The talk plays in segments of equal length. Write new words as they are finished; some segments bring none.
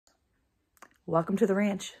Welcome to the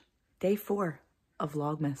ranch. Day 4 of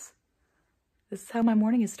Vlogmas. This is how my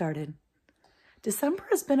morning has started. December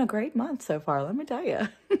has been a great month so far, let me tell you.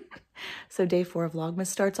 So day 4 of Vlogmas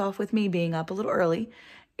starts off with me being up a little early,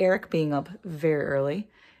 Eric being up very early,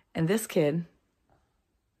 and this kid,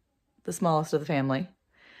 the smallest of the family,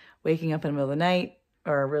 waking up in the middle of the night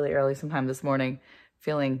or really early sometime this morning,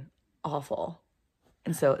 feeling awful.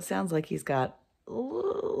 And so it sounds like he's got a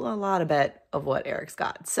lot of bet of what Eric's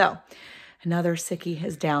got. So another sickie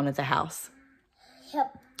is down at the house.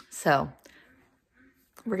 Yep. So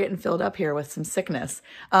we're getting filled up here with some sickness.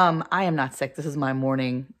 I am not sick. This is my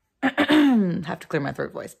morning. Have to clear my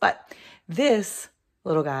throat voice. But this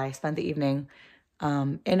little guy spent the evening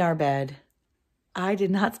in our bed. I did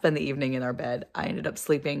not spend the evening in our bed. I ended up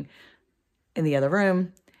sleeping in the other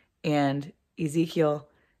room. And Ezekiel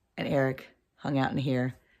and Eric hung out in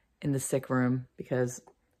here in the sick room because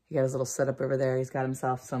he got his little setup over there. He's got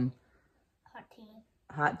himself some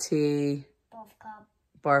hot tea,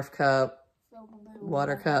 barf cup,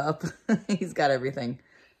 water cup. He's got everything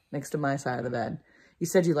next to my side of the bed. You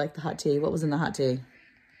said you liked the hot tea. What was in the hot tea?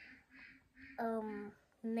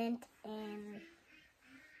 Mint and...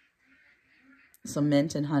 Some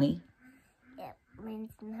mint and honey? Yep,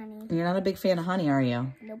 mint and honey. You're not a big fan of honey, are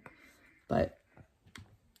you? Nope. But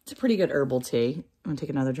it's a pretty good herbal tea. I'm going to take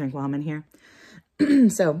another drink while I'm in here.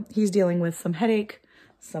 So he's dealing with some headache,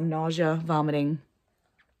 some nausea, vomiting,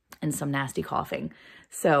 and some nasty coughing.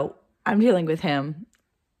 So I'm dealing with him.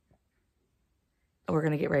 We're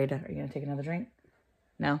going to get ready to... Are you going to take another drink?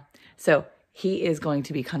 No? So he is going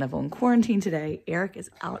to be kind of on quarantine today. Eric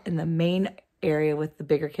is out in the main area with the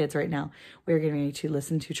bigger kids right now. We're getting ready to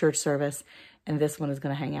listen to church service. And this one is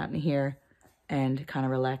going to hang out in here and kind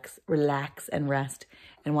of relax and rest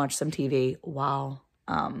and watch some TV while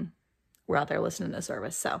we're out there listening to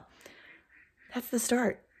service. So that's the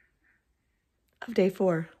start of day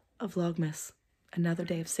 4 of Vlogmas. Another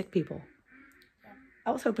day of sick people.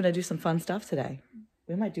 I was hoping to do some fun stuff today.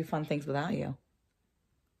 We might do fun things without you.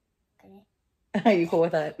 Okay. Are you cool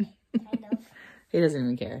with that? Kind of. He doesn't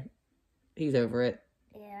even care. He's over it.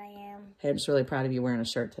 Yeah, I am. Hey, I'm just really proud of you wearing a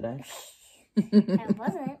shirt today. I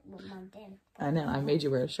wasn't, but Mom did. I know. I made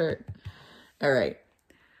you wear a shirt. All right.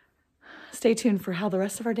 Stay tuned for how the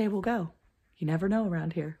rest of our day will go. You never know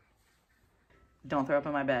around here. Don't throw up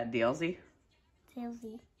in my bed, DLZ.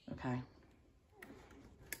 Salesy. Okay.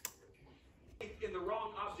 In the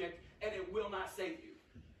wrong object, and it will not save you.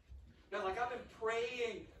 Now, like I've been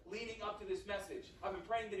praying leading up to this message, I've been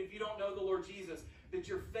praying that if you don't know the Lord Jesus, that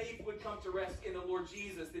your faith would come to rest in the Lord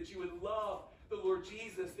Jesus, that you would love the Lord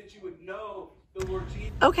Jesus, that you would know the Lord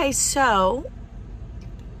Jesus. Okay, so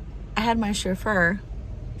I had my chauffeur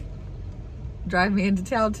drive me into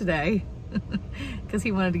town today because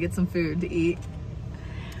he wanted to get some food to eat.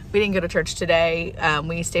 We didn't go to church today.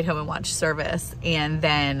 We stayed home and watched service. And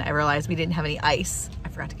then I realized we didn't have any ice. I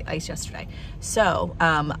forgot to get ice yesterday. So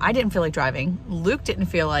I didn't feel like driving. Luke didn't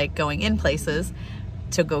feel like going in places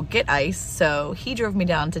to go get ice. So he drove me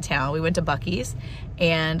down to town. We went to Buc-ee's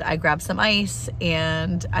and I grabbed some ice,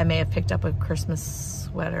 and I may have picked up a Christmas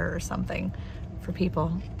sweater or something for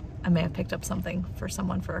people. I may have picked up something for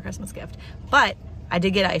someone for a Christmas gift. But I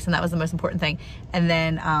did get ice, and that was the most important thing. And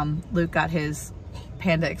then Luke got his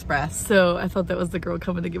Panda Express. So I thought that was the girl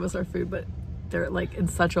coming to give us our food, but they're like in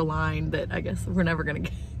such a line that I guess we're never gonna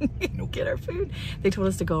get our food. They told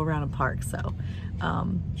us to go around and park. So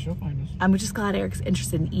She'll find us. I'm just glad Eric's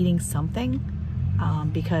interested in eating something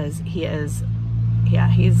because he's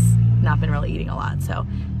not been really eating a lot. So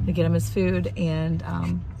to get him his food and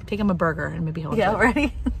take him a burger, and maybe he'll get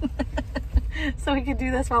ready. So we can do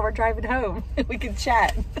this while we're driving home. We can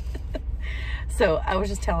chat. So I was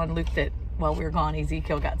just telling Luke that while we were gone,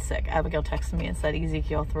 Ezekiel got sick. Abigail texted me and said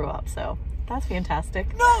Ezekiel threw up. So that's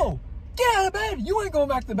fantastic. No! Get out of bed! You ain't going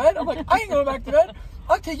back to bed. I'm like, I ain't going back to bed.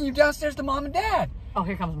 I'm taking you downstairs to Mom and Dad. Oh,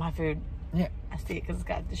 here comes my food. Yeah. I see it because it's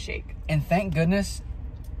got the shake. And thank goodness,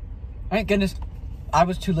 I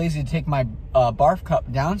was too lazy to take my barf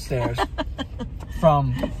cup downstairs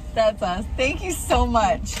from... That's us. Thank you so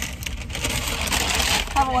much.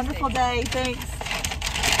 Have a wonderful day. Thanks.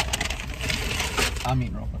 I'm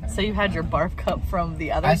eating real quick. So you had your barf cup from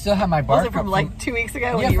the other... I still have my barf cup. Was it from like 2 weeks ago?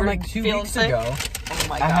 Yeah, when you from were like 2 feeling weeks sick? ago. Oh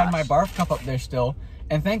my I gosh. had my barf cup up there still.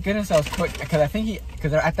 And thank goodness I was quick, because I think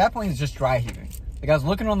because at that point it's just dry heaving. Like I was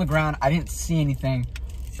looking on the ground, I didn't see anything.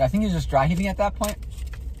 So I think it's just dry heaving at that point.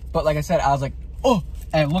 But like I said, I was like, oh,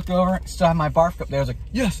 and I looked over, still have my barf cup there. I was like,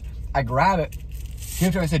 yes. I grab it, give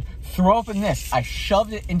it to him. I said, throw open this. I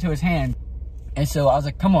shoved it into his hand. And so I was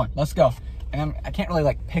like, come on, let's go. And I can't really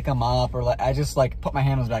like pick him up or like, I just like put my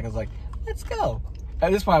hand on his back. I was like, let's go.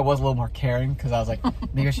 at this point, I was a little more caring because I was like,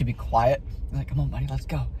 maybe I should be quiet. I was like, come on, buddy, let's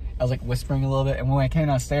go. I was like whispering a little bit, and when I came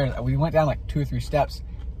downstairs, we went down like 2 or 3 steps,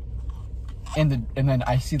 and then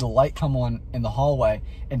I see the light come on in the hallway,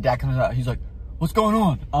 and Dad comes out. He's like, "What's going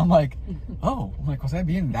on?" I'm like, "Oh," I'm like, "Was I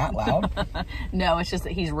being that loud?" No, it's just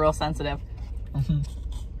that he's real sensitive.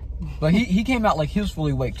 But he came out like he was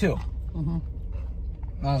fully awake too. And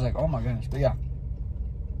I was like, "Oh my goodness!" But yeah.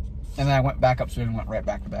 And then I went back upstairs and went right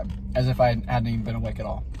back to bed, as if I hadn't even been awake at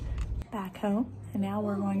all. Back home, and now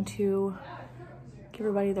we're going to give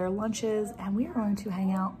everybody their lunches, and we are going to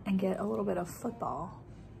hang out and get a little bit of football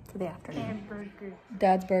for the afternoon. And burger.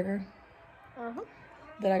 Dad's burger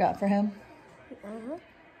that I got for him,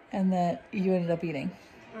 and that you ended up eating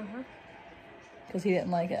because he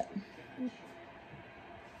didn't like it.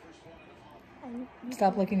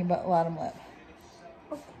 Stop licking your bottom lip.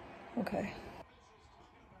 Okay.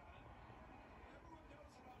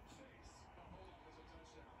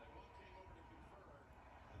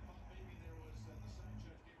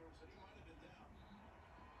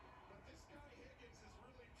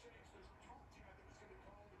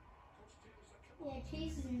 Yeah,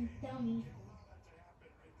 Chase is a dummy.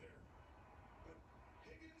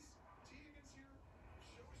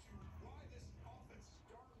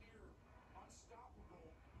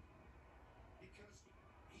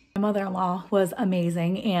 My mother-in-law was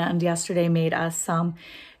amazing, and yesterday made us some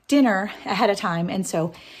dinner ahead of time, and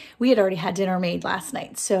so we had already had dinner made last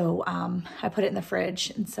night, so I put it in the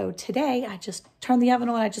fridge. And so today I just turned the oven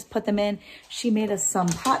on, I just put them in. She made us some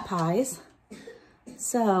pot pies,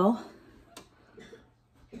 so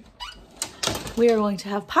we are going to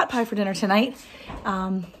have pot pie for dinner tonight,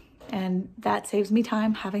 and that saves me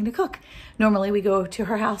time having to cook. Normally we go to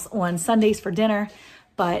her house on Sundays for dinner,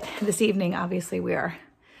 but this evening obviously we are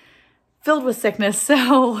filled with sickness.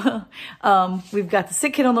 So we've got the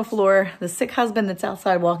sick kid on the floor, the sick husband that's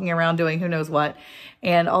outside walking around doing who knows what,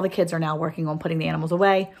 and all the kids are now working on putting the animals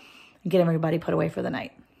away and getting everybody put away for the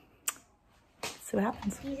night. See what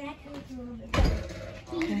happens. He's actually a little bit better.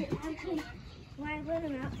 He actually, when I let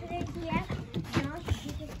him out today, he actually,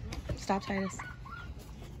 Stop, Titus.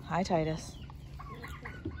 Hi, Titus.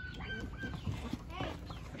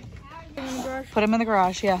 Put him in the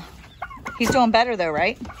garage, yeah. He's doing better though,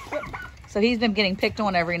 right? So he's been getting picked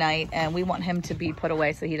on every night, and we want him to be put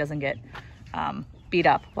away so he doesn't get beat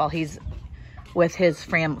up while he's with his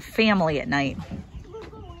family at night.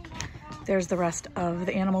 There's the rest of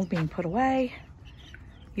the animals being put away.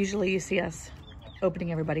 Usually you see us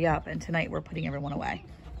opening everybody up, and tonight we're putting everyone away.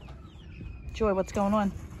 Joy, what's going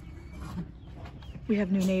on? We have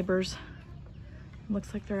new neighbors.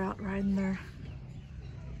 Looks like they're out riding their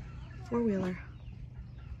four-wheeler.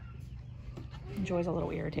 Joy's a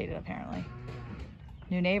little irritated, apparently.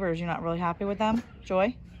 New neighbors, you're not really happy with them?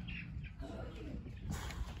 Joy?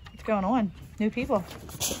 What's going on? New people.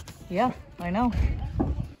 Yeah, I know.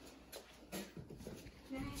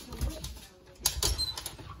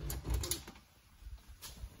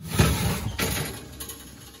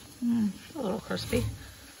 A little crispy.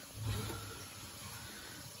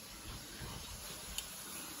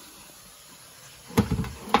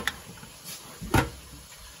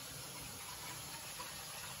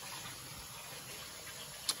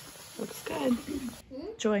 Looks good.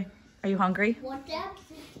 Joy, are you hungry? What that?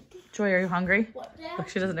 Joy, are you hungry? What that? Look,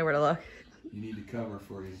 she doesn't know where to look. You need to cover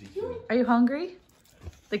for Ezekiel. Are you hungry?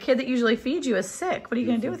 The kid that usually feeds you is sick. What are you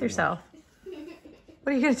gonna do with yourself?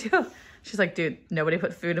 What are you gonna do? She's like, dude, nobody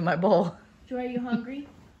put food in my bowl. Joy, are you hungry?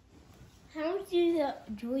 How much did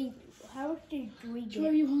Joy get? Joy,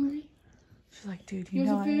 are you hungry? She's like, dude, you You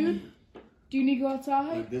know want some food? Do you need to go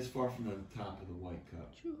outside? Like this far from the top of the white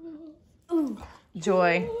cup. Ooh.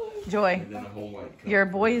 Joy, And then a whole white cup. your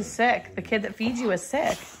boy is sick. The kid that feeds you is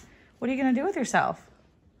sick. What are you gonna do with yourself?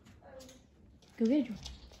 Go get it, Joy.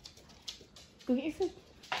 Go get your food.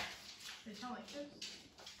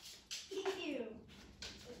 Ew.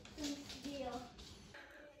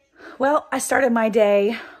 Well, I started my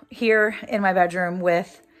day here in my bedroom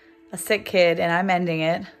with a sick kid, and I'm ending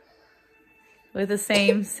it with the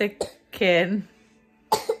same sick kid.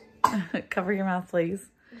 Cover your mouth, please.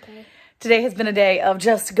 Okay. Today has been a day of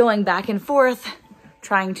just going back and forth,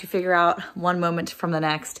 trying to figure out one moment from the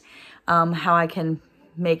next, how I can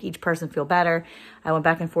make each person feel better. I went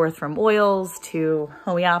back and forth from oils to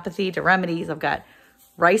homeopathy to remedies. I've got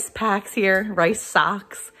rice packs here, rice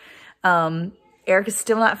socks. Eric is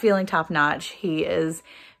still not feeling top notch. He is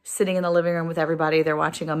sitting in the living room with everybody. They're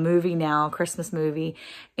watching a movie now, a Christmas movie.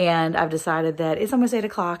 And I've decided that it's almost 8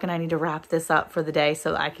 o'clock and I need to wrap this up for the day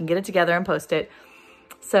so I can get it together and post it.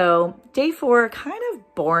 So day 4, kind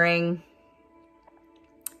of boring.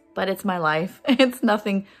 but it's my life. It's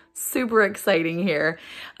nothing super exciting here.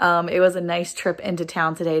 It was a nice trip into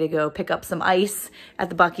town today to go pick up some ice at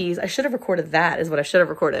the Buc-ee's. I should have recorded that, is what I should have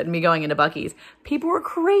recorded, me going into Buc-ee's. People were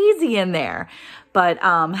crazy in there, but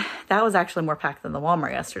that was actually more packed than the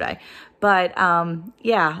Walmart yesterday. But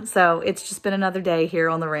yeah, so it's just been another day here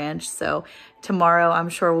on the ranch. So tomorrow I'm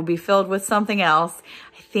sure will be filled with something else.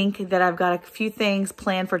 I think that I've got a few things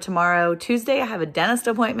planned for tomorrow. Tuesday I have a dentist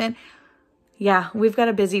appointment. Yeah, we've got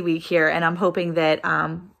a busy week here, and I'm hoping that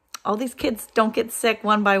all these kids don't get sick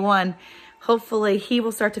one by one. Hopefully he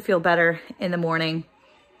will start to feel better in the morning.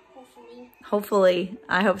 Hopefully.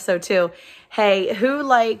 I hope so too. Hey, who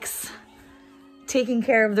likes taking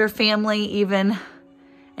care of their family even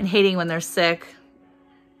and hating when they're sick?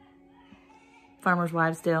 Farmers'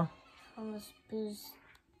 wives do. Farmers'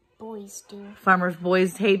 boys do. Farmers'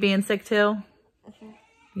 boys hate being sick too?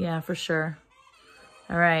 Yeah, for sure.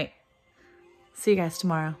 All right. See you guys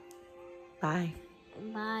tomorrow. Bye.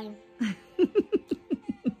 Bye.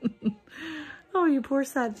 Oh, you poor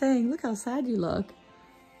sad thing. Look how sad you look.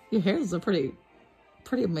 Your hairs are pretty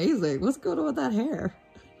amazing. What's going on with that hair?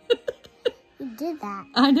 You did that.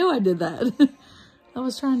 I know I did that. I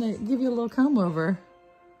was trying to give you a little comb over.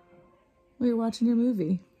 We were watching your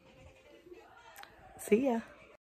movie. See ya.